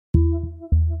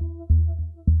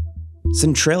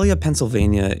Centralia,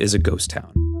 Pennsylvania is a ghost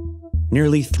town.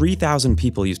 Nearly 3,000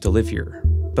 people used to live here,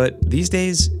 but these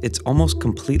days it's almost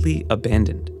completely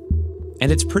abandoned.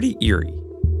 And it's pretty eerie.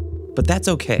 But that's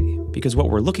okay, because what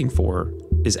we're looking for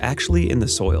is actually in the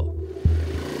soil.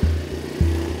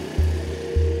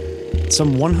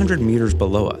 Some 100 meters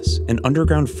below us, an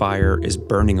underground fire is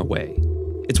burning away.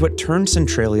 It's what turned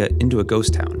Centralia into a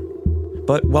ghost town.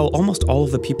 But while almost all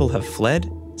of the people have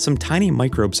fled, some tiny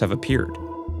microbes have appeared.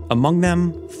 Among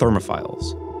them,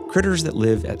 thermophiles, critters that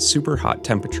live at super hot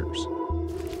temperatures.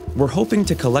 We're hoping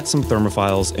to collect some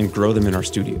thermophiles and grow them in our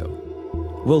studio.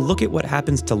 We'll look at what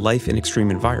happens to life in extreme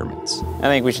environments. I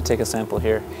think we should take a sample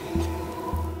here.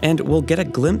 And we'll get a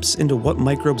glimpse into what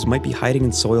microbes might be hiding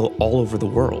in soil all over the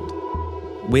world,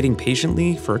 waiting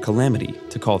patiently for a calamity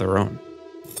to call their own.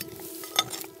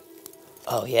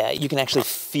 Oh yeah, you can actually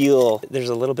feel there's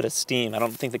a little bit of steam. I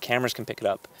don't think the cameras can pick it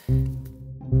up.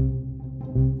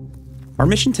 Our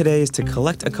mission today is to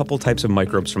collect a couple types of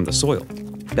microbes from the soil,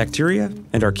 bacteria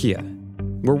and archaea.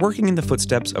 We're working in the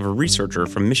footsteps of a researcher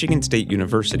from Michigan State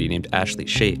University named Ashley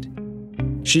Shade.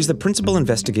 She's the principal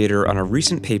investigator on a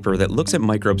recent paper that looks at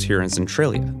microbes here in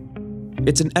Centralia.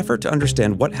 It's an effort to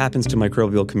understand what happens to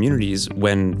microbial communities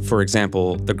when, for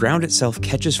example, the ground itself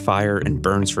catches fire and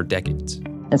burns for decades.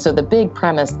 And so the big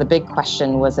premise, the big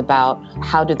question was about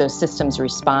how do those systems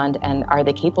respond and are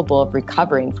they capable of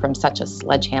recovering from such a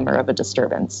sledgehammer of a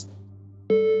disturbance?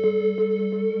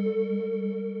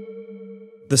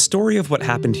 The story of what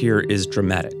happened here is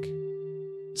dramatic.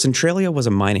 Centralia was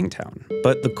a mining town,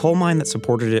 but the coal mine that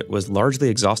supported it was largely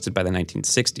exhausted by the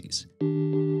 1960s.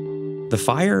 The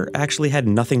fire actually had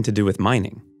nothing to do with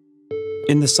mining.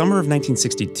 In the summer of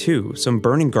 1962, some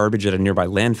burning garbage at a nearby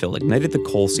landfill ignited the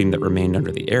coal seam that remained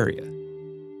under the area.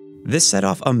 This set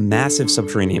off a massive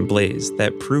subterranean blaze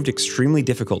that proved extremely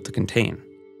difficult to contain.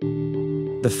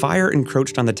 The fire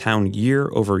encroached on the town year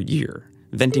over year,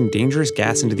 venting dangerous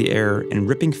gas into the air and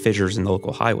ripping fissures in the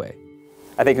local highway.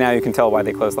 I think now you can tell why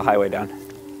they closed the highway down.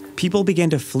 People began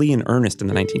to flee in earnest in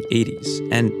the 1980s,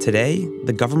 and today,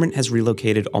 the government has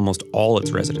relocated almost all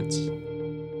its residents.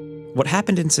 What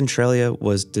happened in Centralia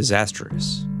was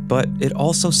disastrous, but it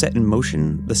also set in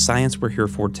motion the science we're here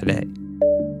for today.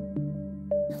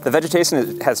 The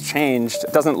vegetation has changed.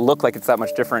 It doesn't look like it's that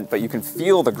much different, but you can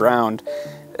feel the ground.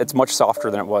 It's much softer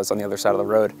than it was on the other side of the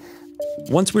road.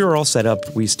 Once we were all set up,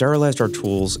 we sterilized our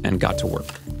tools and got to work.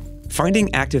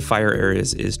 Finding active fire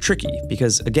areas is tricky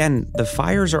because, again, the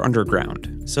fires are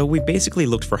underground, so we basically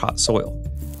looked for hot soil.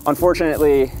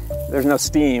 Unfortunately, there's no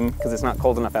steam because it's not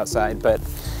cold enough outside, but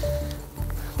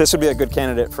this would be a good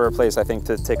candidate for a place, I think,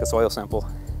 to take a soil sample.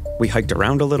 We hiked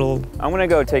around a little. I'm gonna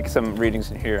go take some readings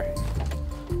in here.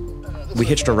 We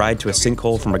hitched a ride to a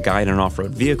sinkhole from a guy in an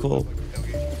off-road vehicle.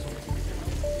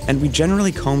 And we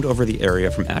generally combed over the area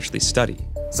from Ashley's study.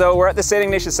 So we're at the St.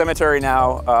 Ignatius Cemetery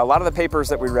now. A lot of the papers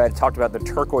that we read talked about the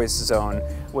turquoise zone,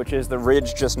 which is the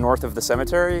ridge just north of the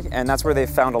cemetery, and that's where they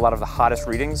found a lot of the hottest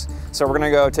readings. So we're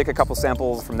gonna go take a couple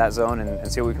samples from that zone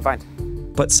and see what we can find.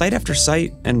 But site after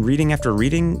site and reading after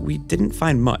reading, we didn't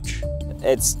find much.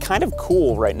 It's kind of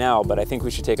cool right now, but I think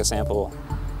we should take a sample.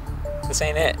 This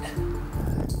ain't it.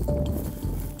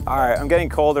 All right, I'm getting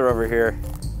colder over here.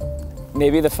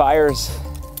 Maybe the fire's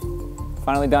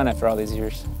finally done after all these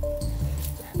years.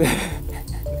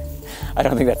 I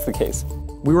don't think that's the case.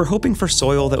 We were hoping for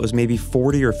soil that was maybe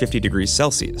 40 or 50 degrees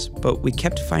Celsius, but we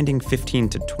kept finding 15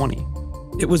 to 20.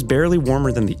 It was barely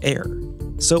warmer than the air.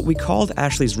 So we called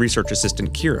Ashley's research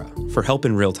assistant, Kira, for help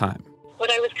in real time.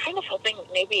 What I was kind of hoping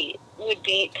maybe would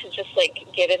be to just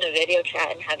get in a video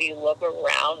chat and have you look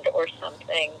around or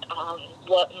something.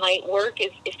 What might work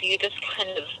is if you just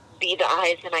kind of be the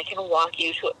eyes and I can walk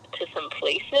you to some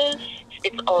places.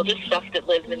 It's all just stuff that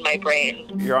lives in my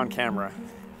brain. You're on camera.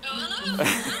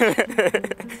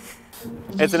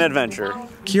 It's an adventure.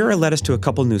 Kira led us to a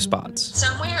couple new spots.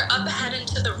 Somewhere up ahead and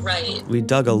to the right. We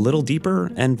dug a little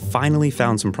deeper and finally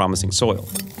found some promising soil.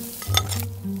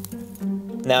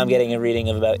 Now I'm getting a reading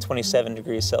of about 27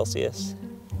 degrees Celsius.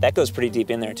 That goes pretty deep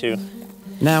in there too.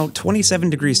 Now, 27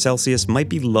 degrees Celsius might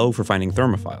be low for finding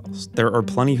thermophiles. There are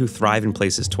plenty who thrive in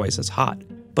places twice as hot.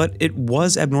 But it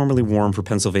was abnormally warm for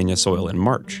Pennsylvania soil in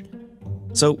March.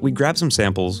 So we grabbed some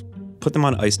samples, put them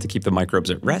on ice to keep the microbes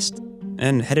at rest,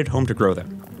 and headed home to grow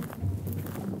them.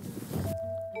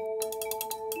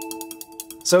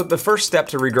 So the first step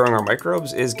to regrowing our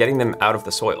microbes is getting them out of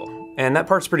the soil. And that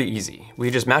part's pretty easy. We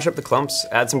just mash up the clumps,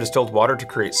 add some distilled water to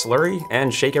create slurry,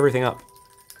 and shake everything up.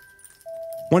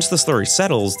 Once the slurry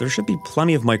settles, there should be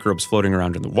plenty of microbes floating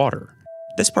around in the water.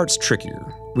 This part's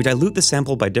trickier. We dilute the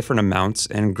sample by different amounts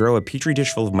and grow a petri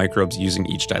dish full of microbes using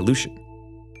each dilution.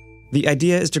 The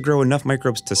idea is to grow enough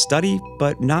microbes to study,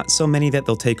 but not so many that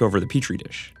they'll take over the petri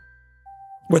dish.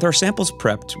 With our samples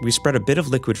prepped, we spread a bit of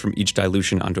liquid from each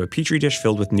dilution onto a petri dish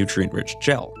filled with nutrient-rich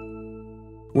gel.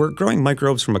 We're growing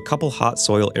microbes from a couple hot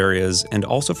soil areas and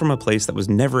also from a place that was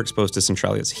never exposed to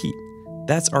Centralia's heat.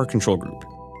 That's our control group.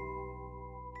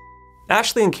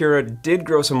 Ashley and Kira did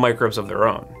grow some microbes of their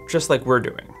own, just like we're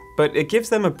doing, but it gives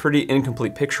them a pretty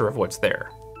incomplete picture of what's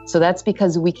there. So that's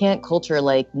because we can't culture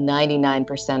like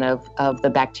 99% of the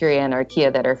bacteria and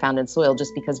archaea that are found in soil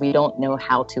just because we don't know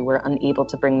how to. We're unable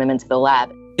to bring them into the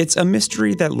lab. It's a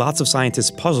mystery that lots of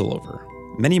scientists puzzle over.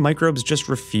 Many microbes just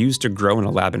refuse to grow in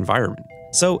a lab environment.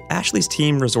 So Ashley's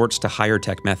team resorts to higher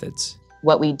tech methods.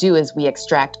 What we do is we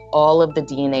extract all of the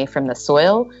DNA from the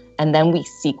soil and then we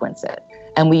sequence it.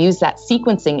 And we use that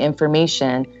sequencing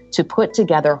information to put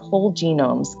together whole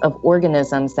genomes of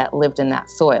organisms that lived in that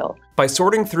soil. By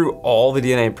sorting through all the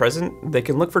DNA present, they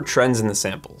can look for trends in the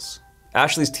samples.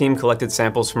 Ashley's team collected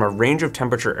samples from a range of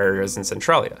temperature areas in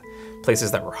Centralia,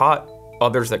 places that were hot,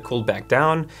 others that cooled back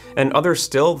down, and others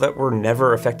still that were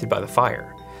never affected by the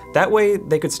fire. That way,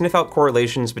 they could sniff out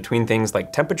correlations between things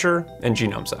like temperature and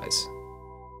genome size.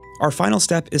 Our final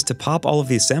step is to pop all of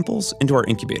these samples into our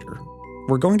incubator.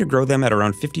 We're going to grow them at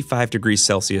around 55 degrees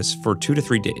Celsius for 2 to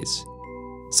 3 days.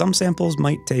 Some samples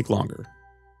might take longer.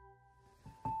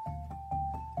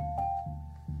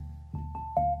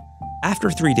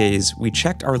 After 3 days, we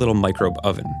checked our little microbe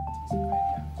oven.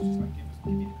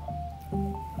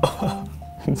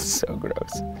 It's so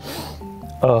gross.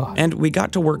 And we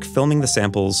got to work filming the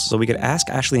samples so we could ask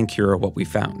Ashley and Kira what we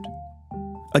found.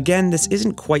 Again, this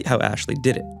isn't quite how Ashley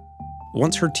did it.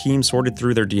 Once her team sorted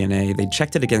through their DNA, they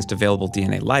checked it against available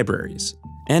DNA libraries.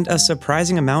 And a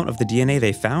surprising amount of the DNA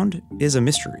they found is a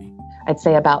mystery. I'd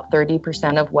say about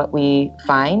 30% of what we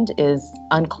find is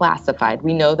unclassified.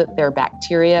 We know that they're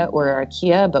bacteria or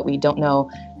archaea, but we don't know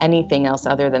anything else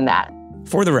other than that.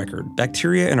 For the record,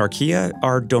 bacteria and archaea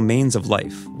are domains of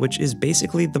life, which is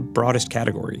basically the broadest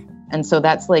category. And so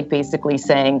that's like basically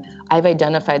saying, I've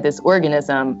identified this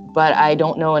organism, but I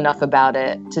don't know enough about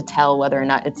it to tell whether or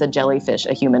not it's a jellyfish,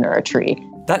 a human, or a tree.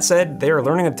 That said, they are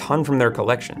learning a ton from their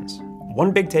collections.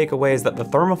 One big takeaway is that the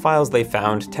thermophiles they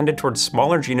found tended towards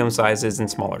smaller genome sizes and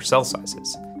smaller cell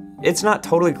sizes. It's not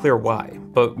totally clear why,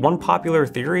 but one popular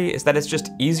theory is that it's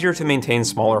just easier to maintain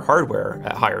smaller hardware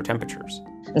at higher temperatures.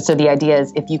 And so the idea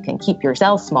is if you can keep your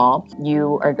cells small,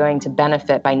 you are going to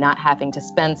benefit by not having to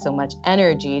spend so much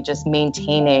energy just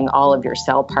maintaining all of your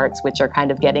cell parts, which are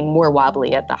kind of getting more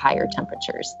wobbly at the higher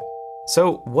temperatures.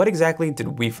 So what exactly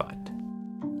did we find?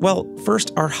 Well,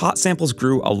 first, our hot samples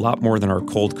grew a lot more than our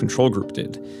cold control group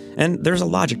did, and there's a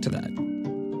logic to that.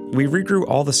 We regrew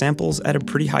all the samples at a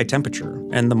pretty high temperature,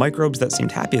 and the microbes that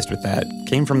seemed happiest with that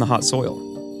came from the hot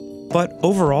soil. But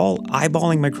overall,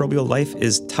 eyeballing microbial life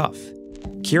is tough.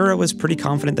 Kira was pretty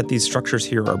confident that these structures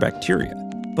here are bacteria,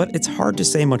 but it's hard to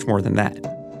say much more than that.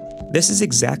 This is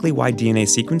exactly why DNA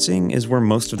sequencing is where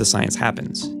most of the science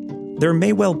happens. There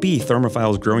may well be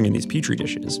thermophiles growing in these petri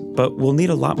dishes, but we'll need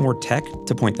a lot more tech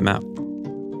to point them out.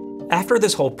 After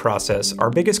this whole process, our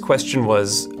biggest question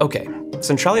was, okay,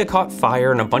 Centralia caught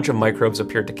fire and a bunch of microbes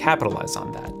appeared to capitalize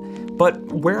on that. But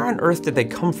where on earth did they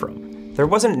come from? There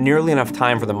wasn't nearly enough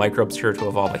time for the microbes here to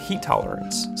evolve a heat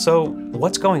tolerance. So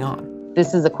what's going on?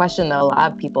 This is a question that a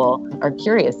lot of people are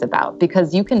curious about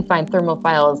because you can find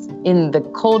thermophiles in the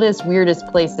coldest, weirdest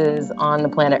places on the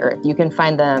planet Earth. You can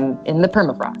find them in the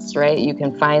permafrost, right? You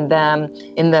can find them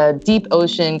in the deep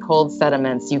ocean, cold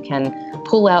sediments. You can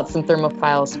pull out some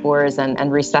thermophile spores and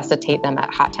resuscitate them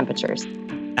at hot temperatures.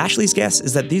 Ashley's guess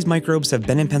is that these microbes have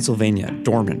been in Pennsylvania,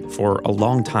 dormant, for a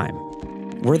long time.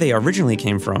 Where they originally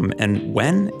came from and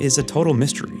when is a total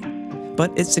mystery.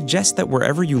 But it suggests that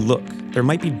wherever you look, there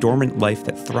might be dormant life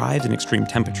that thrives in extreme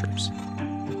temperatures.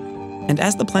 And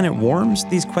as the planet warms,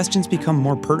 these questions become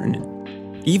more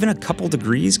pertinent. Even a couple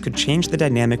degrees could change the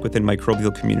dynamic within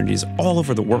microbial communities all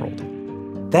over the world.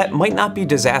 That might not be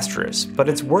disastrous, but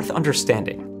it's worth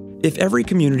understanding. If every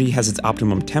community has its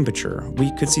optimum temperature,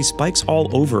 we could see spikes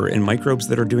all over in microbes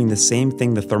that are doing the same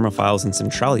thing the thermophiles in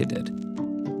Centralia did.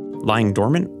 Lying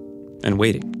dormant and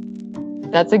waiting.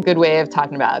 That's a good way of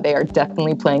talking about it. They are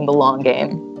definitely playing the long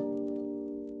game.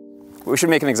 We should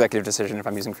make an executive decision if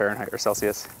I'm using Fahrenheit or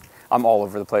Celsius. I'm all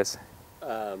over the place.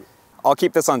 I'll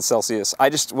keep this on Celsius.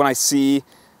 When I see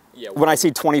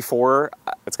 24,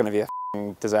 it's gonna be a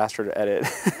disaster to edit.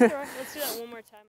 All right, let's do that one more.